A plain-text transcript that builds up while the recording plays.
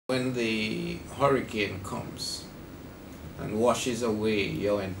When the hurricane comes and washes away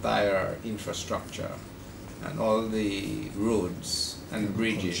your entire infrastructure and all the roads and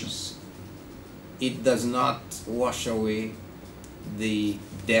bridges, it does not wash away the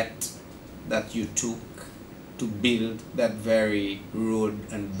debt that you took to build that very road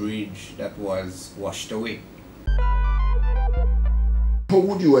and bridge that was washed away. How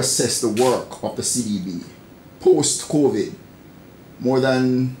would you assess the work of the CDB post-COVID, more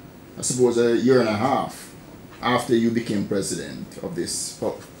than, I suppose, a year and a half after you became president of this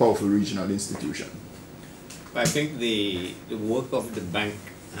powerful regional institution? I think the work of the bank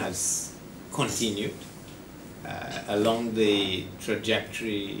has continued along the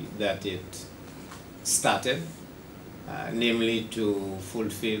trajectory that it started, namely to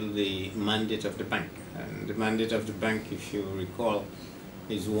fulfill the mandate of the bank. And the mandate of the bank, if you recall,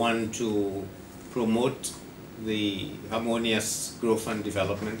 is one, to promote the harmonious growth and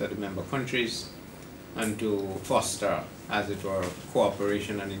development of the member countries, and to foster, as it were,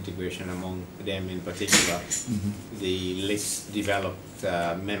 cooperation and integration among them, in particular the least developed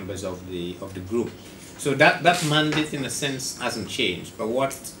members of the group. So that mandate, in a sense, hasn't changed. But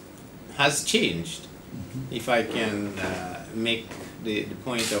what has changed, if I can make the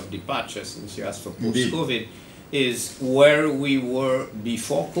point of departure, since you asked for post-COVID, is where we were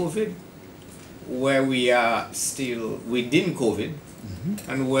before COVID, where we are still within COVID,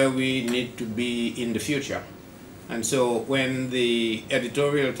 and where we need to be in the future. And so when the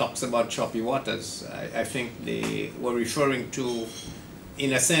editorial talks about choppy waters, I think they were referring to,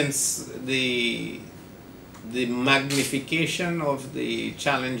 in a sense, the magnification of the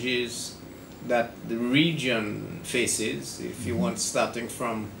challenges that the region faces, if you want, starting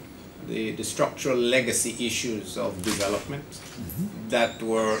from the structural legacy issues of development that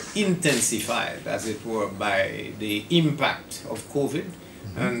were intensified, as it were, by the impact of COVID.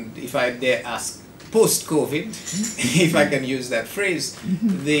 And if I dare ask, post-COVID, if I can use that phrase,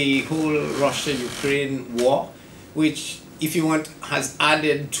 the whole Russia-Ukraine war, which, if you want, has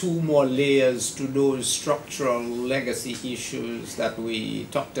added 2 more layers to those structural legacy issues that we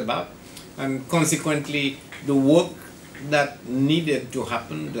talked about. And consequently, the work that needed to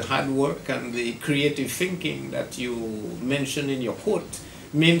happen, the hard work and the creative thinking that you mentioned in your quote,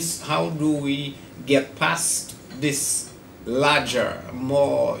 means how do we get past this larger,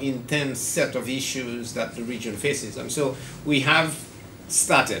 more intense set of issues that the region faces. And so we have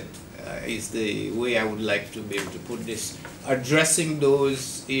started, is the way I would like to be able to put this, addressing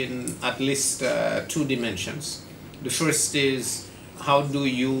those in at least 2 dimensions. The first is, how do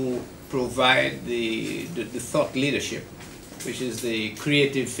you provide the thought leadership, which is the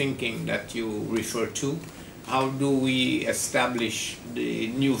creative thinking that you refer to? How do we establish the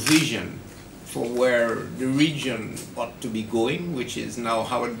new vision for where the region ought to be going, which is now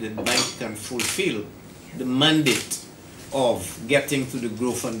how the bank can fulfill the mandate of getting to the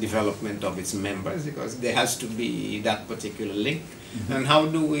growth and development of its members, because there has to be that particular link. And how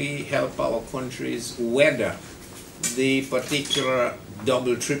do we help our countries weather the particular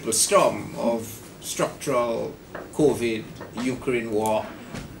double, triple storm of structural COVID, Ukraine war,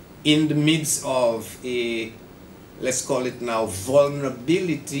 in the midst of a, let's call it now,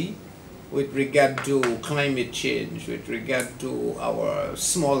 vulnerability with regard to climate change, with regard to our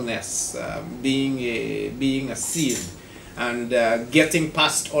smallness, being a seed, and getting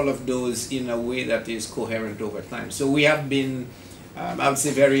past all of those in a way that is coherent over time. So we have been, I would say,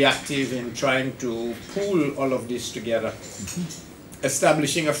 very active in trying to pull all of this together,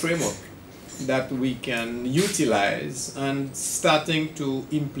 establishing a framework that we can utilize, and starting to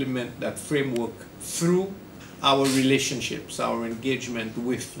implement that framework through our relationships, our engagement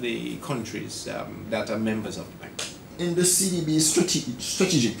with the countries that are members of the bank. In the CDB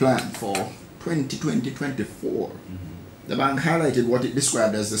strategic plan for 2020-24, the bank highlighted what it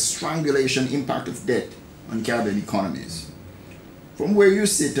described as the strangulation impact of debt on Caribbean economies. From where you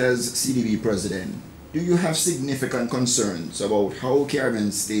sit as CDB president, do you have significant concerns about how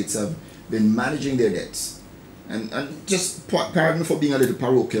Caribbean states have been managing their debts? And just pardon for being a little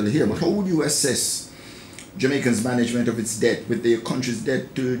parochial here, but how would you assess Jamaica's management of its debt, with the country's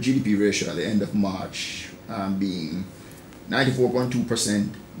debt to GDP ratio at the end of March being 94.2%,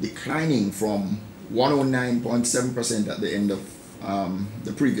 declining from 109.7% at the end of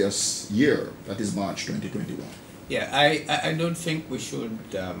the previous year, that is March 2021? Yeah, I don't think we should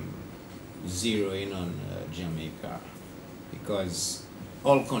zero in on Jamaica, because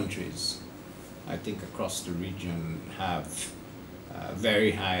all countries, I think, across the region have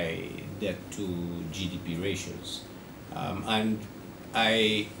very high debt to GDP ratios. And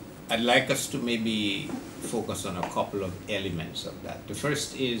I I'd like us to maybe focus on a couple of elements of that. The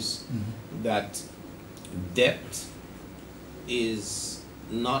first is that debt is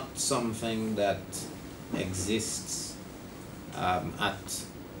not something that exists at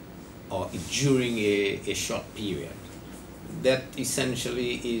or during a short period. Debt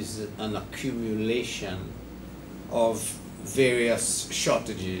essentially is an accumulation of various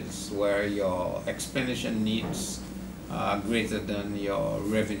shortages where your expenditure needs are greater than your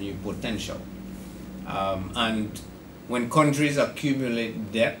revenue potential. And when countries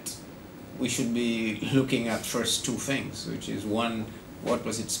accumulate debt, we should be looking at first two things, which is one, what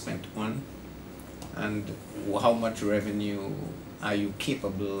was it spent on, and how much revenue are you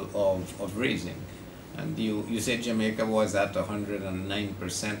capable of raising. And you said Jamaica was at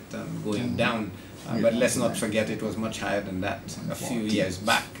 109% and going down, but let's not forget it was much higher than that a few years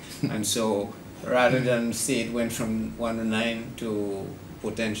back. And so rather than say it went from 109 to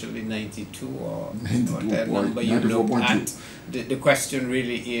potentially 92 or whatever number you look at, the question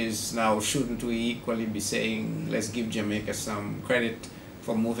really is now, shouldn't we equally be saying, let's give Jamaica some credit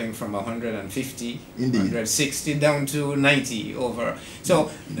for moving from 150, 160 down to 90 over.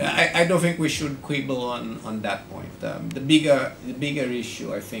 So I don't think we should quibble on that point. The bigger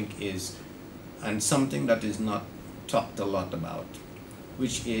issue, I think, is, and something that is not talked a lot about,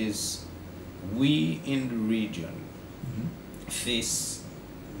 which is we in the region face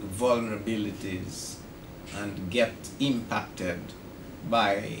vulnerabilities and get impacted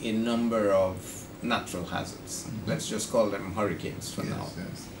by a number of natural hazards. Let's just call them hurricanes for now.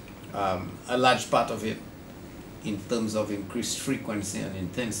 A large part of it in terms of increased frequency and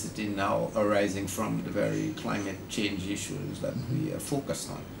intensity now arising from the very climate change issues that we are focused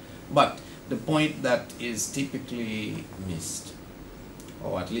on. But the point that is typically missed,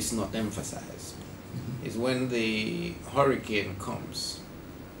 or at least not emphasized, is when the hurricane comes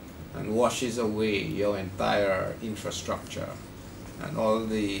and washes away your entire infrastructure and all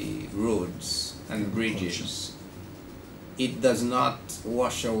the roads and bridges, it does not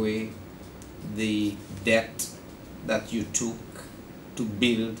wash away the debt that you took to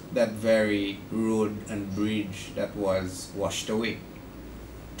build that very road and bridge that was washed away.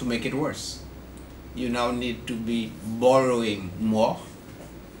 To make it worse, you now need to be borrowing more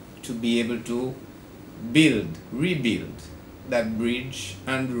to be able to rebuild that bridge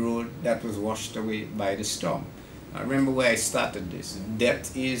and road that was washed away by the storm. I remember where I started this.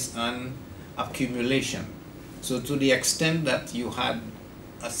 Debt is an accumulation. So to the extent that you had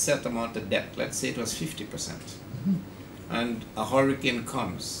a set amount of debt, let's say it was 50%, and a hurricane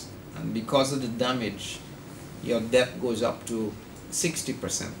comes, and because of the damage, your debt goes up to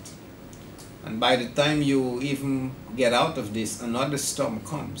 60%. And by the time you even get out of this, another storm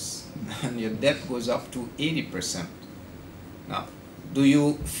comes, and your debt goes up to 80%. Now, do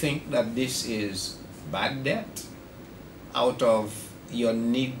you think that this is bad debt out of your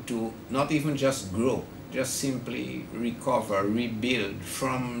need to not even just grow, just simply recover, rebuild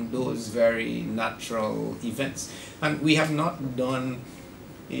from those very natural events? And we have not done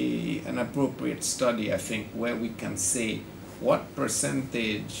an appropriate study, I think, where we can say what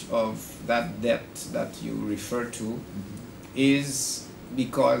percentage of that debt that you refer to is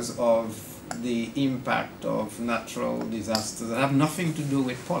because of the impact of natural disasters that have nothing to do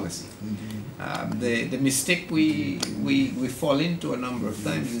with policy. The mistake we fall into a number of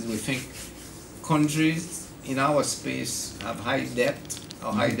times is we think countries in our space have high debt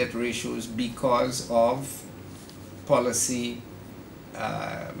or high debt ratios because of policy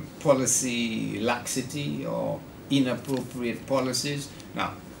laxity or inappropriate policies.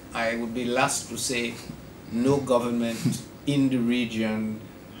 Now, I would be last to say no government in the region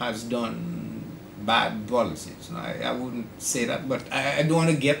has done bad policies. Now, I wouldn't say that, but I don't want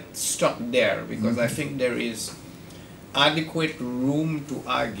to get stuck there, because I think there is adequate room to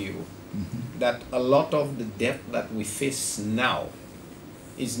argue that a lot of the debt that we face now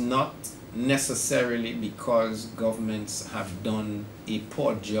is not necessarily because governments have done a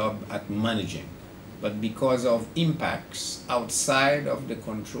poor job at managing, but because of impacts outside of the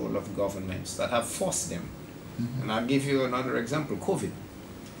control of governments that have forced them. And I'll give you another example, COVID.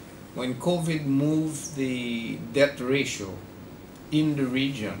 When COVID moved the debt ratio in the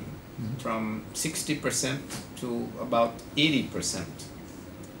region from 60% to about 80%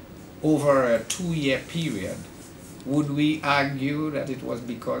 over a 2-year period, would we argue that it was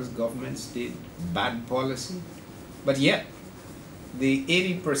because governments did bad policy? But yet, the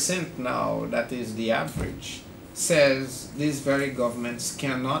 80% now, that is the average, says these very governments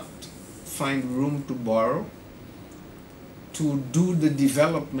cannot find room to borrow to do the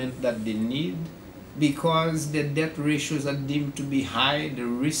development that they need because the debt ratios are deemed to be high, the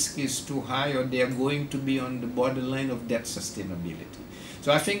risk is too high, or they are going to be on the borderline of debt sustainability.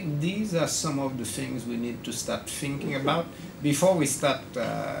 So I think these are some of the things we need to start thinking about before we start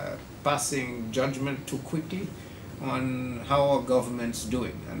passing judgment too quickly on how our government's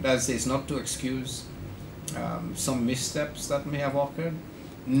doing. And that is not to excuse some missteps that may have occurred,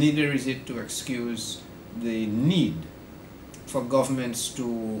 neither is it to excuse the need for governments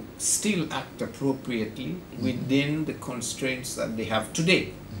to still act appropriately within the constraints that they have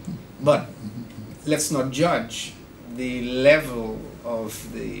today. But let's not judge the level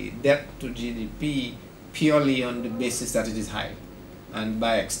of the debt to GDP purely on the basis that it is high. And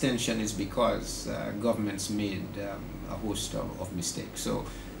by extension is because governments made a host of mistakes. So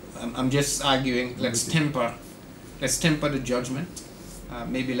I'm just arguing, let's temper the judgment.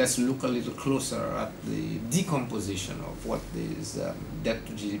 Maybe let's look a little closer at the decomposition of what these debt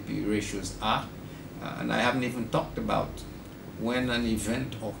to GDP ratios are. And I haven't even talked about when an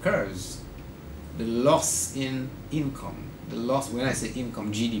event occurs, the loss in income, the loss, when I say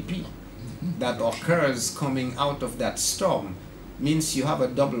income, GDP, that occurs coming out of that storm means you have a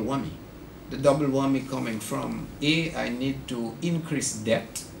double whammy. The double whammy coming from I need to increase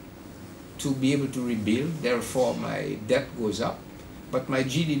debt to be able to rebuild, therefore my debt goes up. But my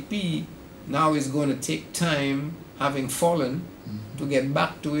GDP now is going to take time, having fallen, to get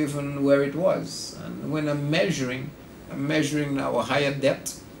back to even where it was. And when I'm measuring now a higher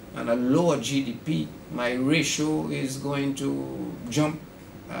debt and a lower GDP, my ratio is going to jump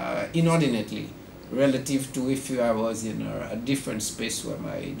inordinately relative to if I was in a different space where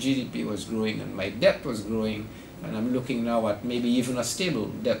my GDP was growing and my debt was growing, and I'm looking now at maybe even a stable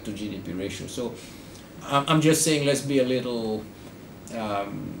debt to GDP ratio. So I'm just saying, let's be a little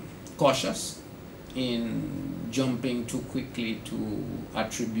cautious in jumping too quickly to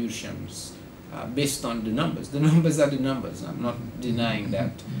attributions based on the numbers. The numbers are the numbers. I'm not denying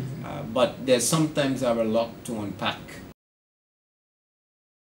that. But there sometimes are a lot to unpack